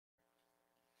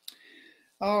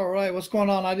All right, what's going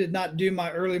on? I did not do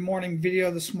my early morning video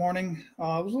this morning. It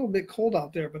was a little bit cold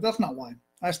out there, but that's not why.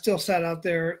 I still sat out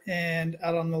there and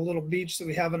out on the little beach that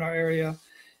we have in our area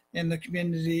in the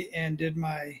community and did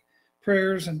my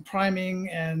prayers and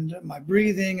priming and my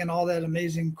breathing and all that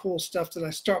amazing cool stuff that I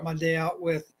start my day out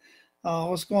with.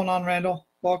 What's going on, Randall?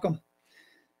 Welcome.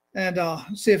 And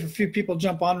see if a few people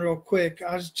jump on real quick.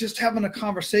 I was just having a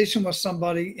conversation with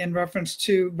somebody in reference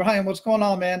to Brian. What's going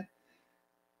on, man?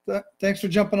 Thanks for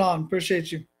jumping on.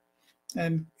 Appreciate you.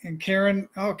 And Karen.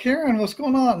 Oh, Karen, what's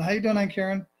going on? How you doing,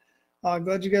 Karen?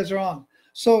 Glad you guys are on.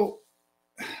 So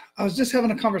I was just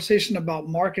having a conversation about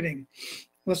marketing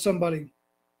with somebody.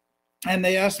 And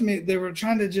they asked me, they were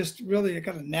trying to just really, I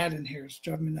got a gnat in here. It's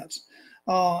driving me nuts.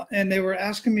 And they were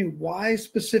asking me, why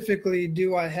specifically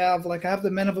do I have the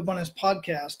Men of Abundance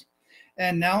podcast.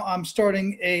 And now I'm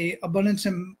starting a abundance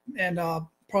and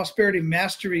prosperity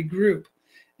mastery group.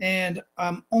 And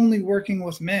I'm only working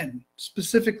with men,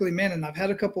 specifically men. And I've had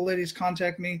a couple ladies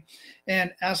contact me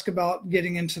and ask about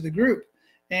getting into the group.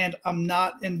 And I'm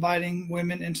not inviting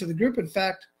women into the group. In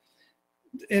fact,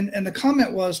 and the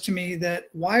comment was to me that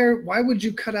why would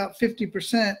you cut out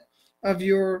 50% of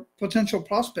your potential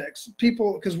prospects?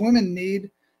 People, because women need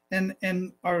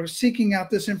and are seeking out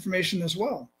this information as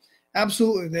well.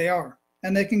 Absolutely, they are.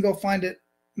 And they can go find it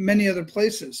many other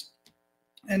places.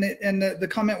 And the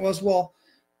comment was, well,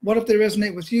 what if they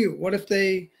resonate with you? What if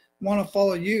they want to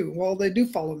follow you? Well, they do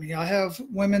follow me. I have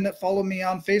women that follow me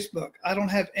on Facebook. I don't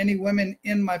have any women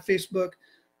in my Facebook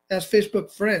as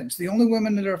Facebook friends. The only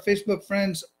women that are Facebook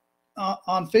friends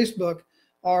on Facebook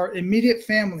are immediate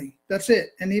family. That's it.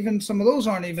 And even some of those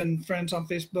aren't even friends on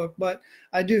Facebook. But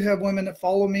I do have women that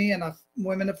follow me, and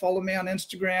women that follow me on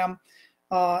Instagram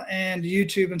and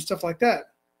YouTube and stuff like that.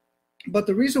 But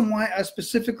the reason why I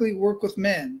specifically work with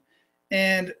men,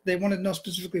 and they wanted to know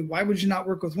specifically, why would you not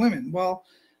work with women? Well,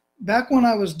 back when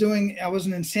I was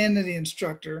an insanity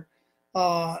instructor.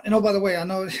 And oh, by the way, I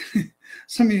know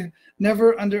some of you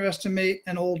never underestimate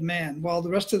an old man. Well, the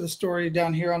rest of the story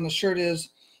down here on the shirt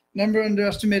is never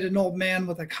underestimate an old man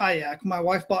with a kayak. My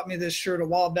wife bought me this shirt a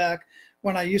while back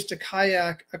when I used to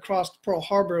kayak across Pearl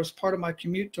Harbor as part of my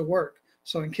commute to work.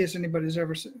 So in case anybody's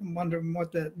ever wondering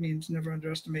what that means, never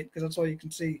underestimate, because that's all you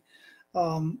can see.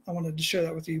 I wanted to share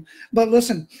that with you. But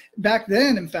listen, back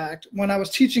then, in fact, when I was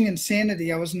teaching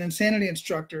insanity, I was an insanity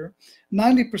instructor,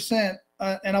 90%,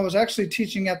 and I was actually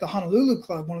teaching at the Honolulu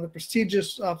Club, one of the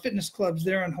prestigious fitness clubs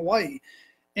there in Hawaii.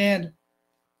 And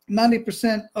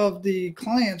 90% of the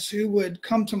clients who would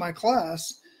come to my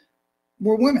class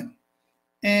were women.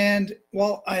 And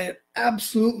while I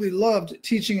absolutely loved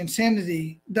teaching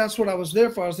insanity, that's what I was there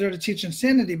for. I was there to teach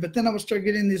insanity. But then I would start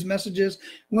getting these messages.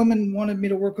 Women wanted me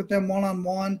to work with them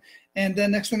one-on-one. And then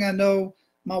next thing I know,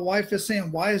 my wife is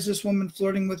saying, why is this woman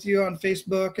flirting with you on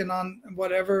Facebook and on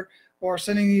whatever, or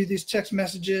sending you these text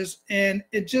messages? And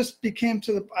it just became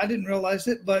I didn't realize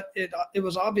it, but it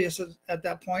was obvious at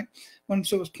that point when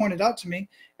it was pointed out to me.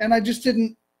 And I just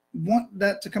didn't want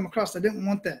that to come across. I didn't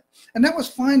want that. And that was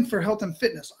fine for health and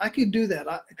fitness. I could do that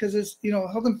because it's,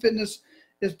 health and fitness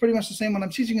is pretty much the same. When I'm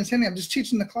teaching insanity, I'm just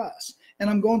teaching the class and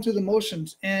I'm going through the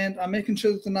motions and I'm making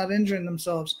sure that they're not injuring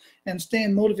themselves and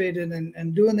staying motivated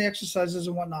and doing the exercises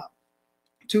and whatnot.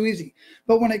 Too easy.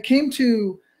 But when it came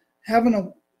to having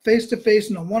a face-to-face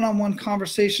and a one-on-one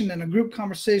conversation and a group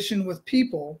conversation with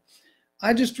people,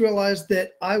 I just realized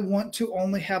that I want to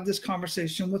only have this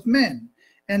conversation with men.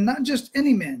 And not just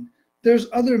any men. There's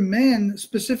other men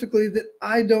specifically that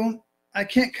I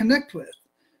can't connect with.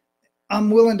 I'm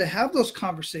willing to have those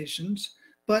conversations,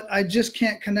 but I just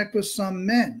can't connect with some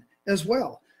men as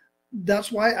well.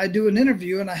 That's why I do an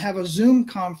interview and I have a Zoom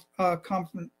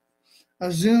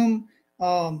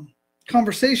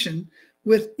conversation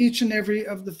with each and every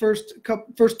of the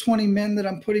first 20 men that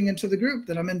I'm putting into the group,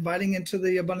 that I'm inviting into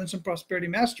the Abundance and Prosperity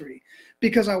Mastery,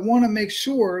 because I want to make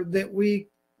sure that we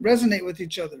resonate with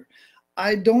each other.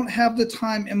 I don't have the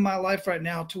time in my life right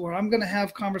now to where I'm going to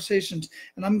have conversations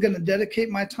and I'm going to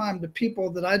dedicate my time to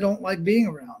people that I don't like being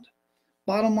around.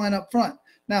 Bottom line up front.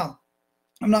 Now,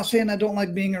 I'm not saying I don't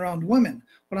like being around women.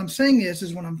 What I'm saying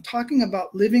is when I'm talking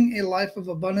about living a life of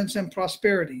abundance and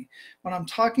prosperity, when I'm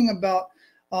talking about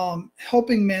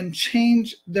helping men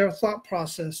change their thought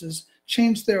processes,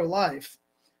 change their life,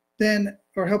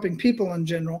 or helping people in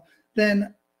general,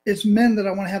 then it's men that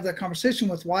I want to have that conversation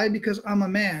with. Why? Because I'm a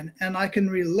man and I can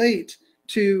relate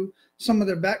to some of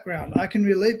their background. I can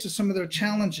relate to some of their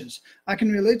challenges. I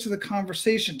can relate to the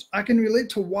conversations. I can relate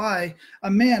to why a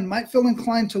man might feel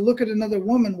inclined to look at another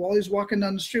woman while he's walking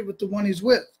down the street with the one he's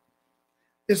with.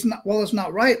 It's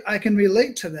not right. I can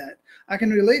relate to that. I can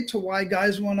relate to why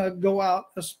guys want to go out,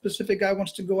 a specific guy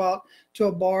wants to go out to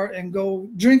a bar and go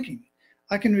drinking.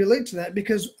 I can relate to that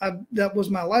because that was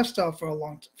my lifestyle for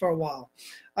a while.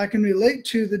 I can relate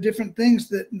to the different things,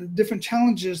 the different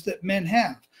challenges that men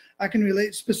have. I can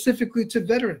relate specifically to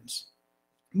veterans.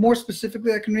 More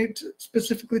specifically, I can relate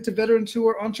specifically to veterans who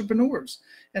are entrepreneurs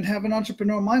and have an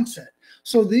entrepreneurial mindset.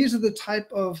 So these are the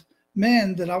type of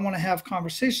men that I want to have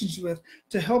conversations with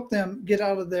to help them get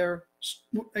out of their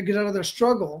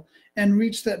struggle and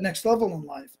reach that next level in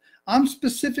life. I'm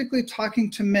specifically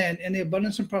talking to men in the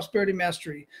Abundance and Prosperity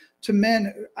Mastery, to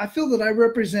men. I feel that I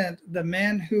represent the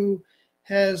man who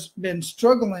has been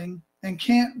struggling and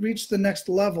can't reach the next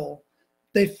level.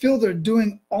 They feel they're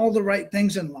doing all the right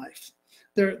things in life.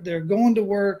 They're going to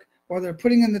work, or they're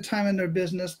putting in the time in their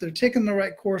business. They're taking the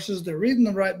right courses. They're reading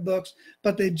the right books,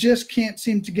 but they just can't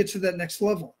seem to get to that next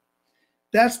level.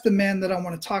 That's the man that I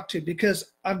want to talk to,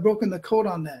 because I've broken the code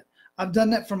on that. I've done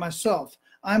that for myself.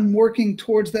 I'm working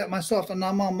towards that myself, and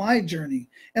I'm on my journey,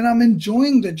 and I'm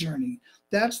enjoying the journey.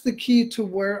 That's the key to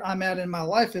where I'm at in my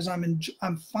life, is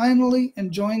I'm finally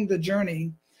enjoying the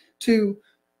journey to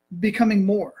becoming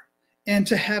more and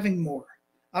to having more.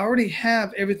 I already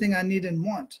have everything I need and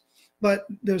want, but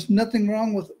there's nothing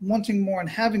wrong with wanting more and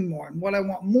having more. And what I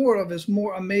want more of is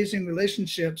more amazing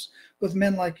relationships with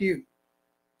men like you.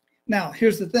 Now,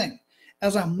 here's the thing.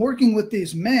 As I'm working with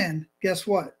these men, guess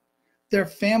what? Their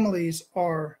families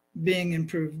are being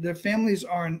improved. Their families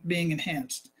are being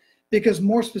enhanced. Because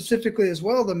more specifically as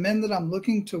well, the men that I'm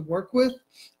looking to work with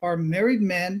are married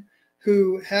men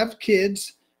who have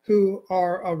kids, who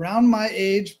are around my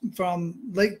age, from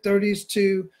late 30s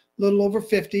to a little over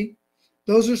 50.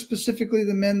 Those are specifically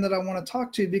the men that I want to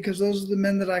talk to, because those are the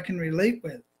men that I can relate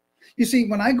with. You see,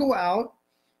 when I go out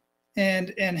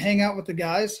and hang out with the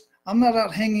guys, I'm not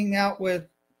out hanging out with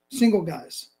single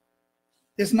guys.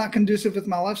 It's not conducive with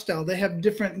my lifestyle. They have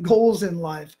different goals in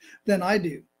life than I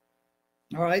do.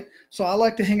 All right. So I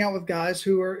like to hang out with guys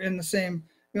who are in the same,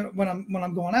 when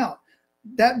I'm going out.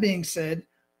 That being said,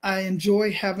 I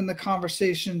enjoy having the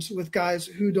conversations with guys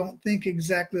who don't think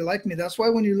exactly like me. That's why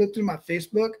when you look through my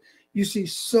Facebook, you see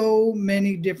so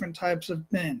many different types of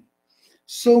men,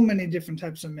 so many different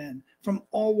types of men from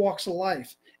all walks of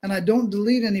life. And I don't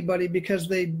delete anybody because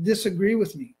they disagree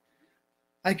with me.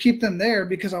 I keep them there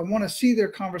because I want to see their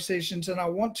conversations, and I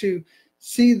want to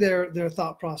see their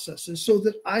thought processes so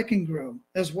that I can grow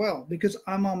as well, because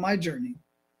I'm on my journey.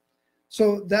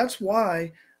 So that's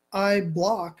why I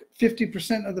block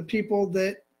 50% of the people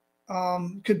that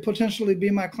could potentially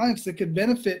be my clients, that could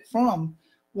benefit from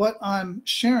what I'm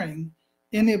sharing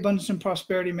in the Abundance and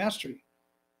Prosperity Mastery.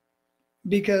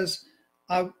 Because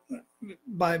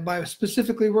by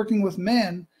specifically working with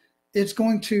men, it's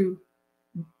going to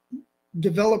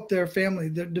develop their family,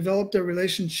 develop their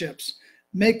relationships,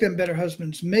 make them better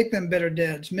husbands, make them better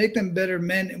dads, make them better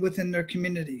men within their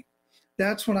community.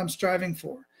 That's what I'm striving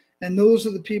for. And those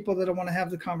are the people that I want to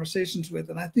have the conversations with.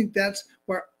 And I think that's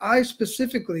where I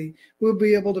specifically will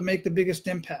be able to make the biggest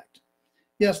impact.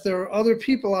 Yes, there are other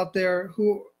people out there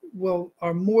who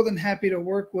are more than happy to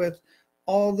work with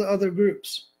all the other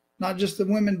groups, not just the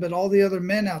women, but all the other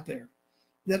men out there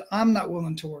that I'm not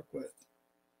willing to work with.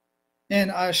 And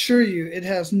I assure you, it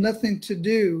has nothing to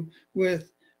do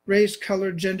with race,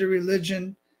 color, gender,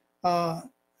 religion,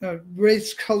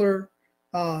 race, color,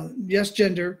 yes,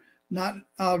 gender, not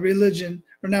religion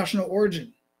or national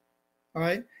origin. All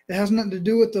right. It has nothing to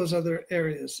do with those other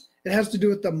areas. It has to do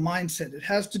with the mindset. It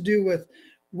has to do with,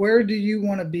 where do you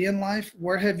want to be in life?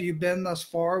 Where have you been thus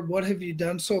far? What have you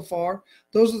done so far?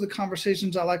 Those are the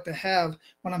conversations I like to have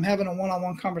when I'm having a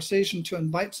one-on-one conversation to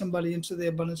invite somebody into the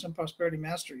Abundance and Prosperity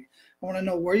Mastery. I want to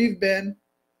know where you've been,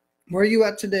 where are you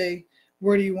at today,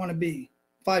 where do you want to be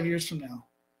 5 years from now?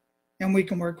 And we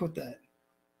can work with that.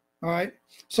 All right.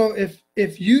 So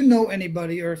if you know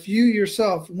anybody, or if you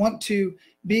yourself want to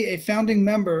be a founding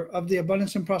member of the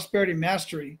Abundance and Prosperity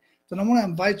Mastery, then I want to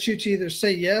invite you to either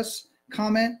say yes,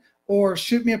 comment, or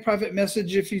shoot me a private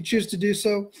message if you choose to do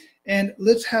so. And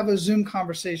let's have a Zoom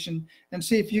conversation and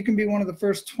see if you can be one of the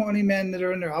first 20 men that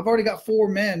are in there. I've already got 4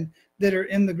 men that are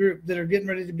in the group, that are getting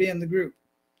ready to be in the group.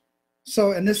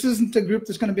 So, and this isn't a group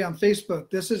that's going to be on Facebook.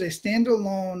 This is a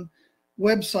standalone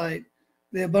website,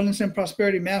 the Abundance and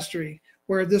Prosperity Mastery,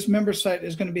 where this member site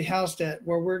is going to be housed at,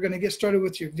 where we're going to get started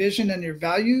with your vision and your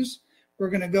values. We're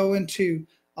going to go into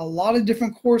a lot of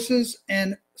different courses,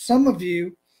 and some of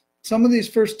these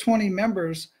first 20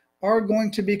 members are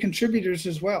going to be contributors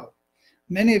as well.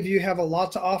 Many of you have a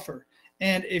lot to offer.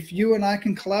 And if you and I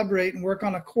can collaborate and work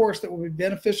on a course that will be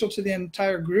beneficial to the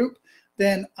entire group,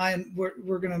 then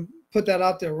we're going to put that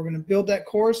out there. We're going to build that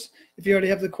course. If you already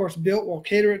have the course built, we'll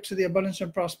cater it to the Abundance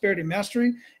and Prosperity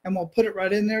Mastery, and we'll put it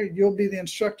right in there. You'll be the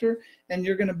instructor, and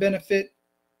you're going to benefit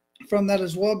from that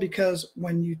as well, because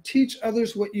when you teach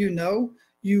others what you know,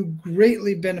 you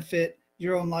greatly benefit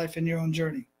your own life and your own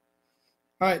journey.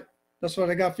 All right, that's what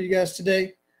I got for you guys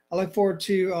today. I look forward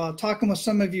to talking with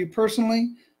some of you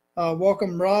personally.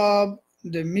 Welcome, Rob,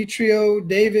 Demetrio,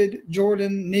 David,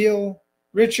 Jordan, Neil,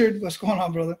 Richard. What's going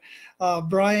on, brother?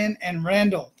 Brian and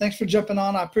Randall. Thanks for jumping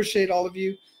on. I appreciate all of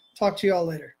you. Talk to you all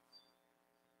later.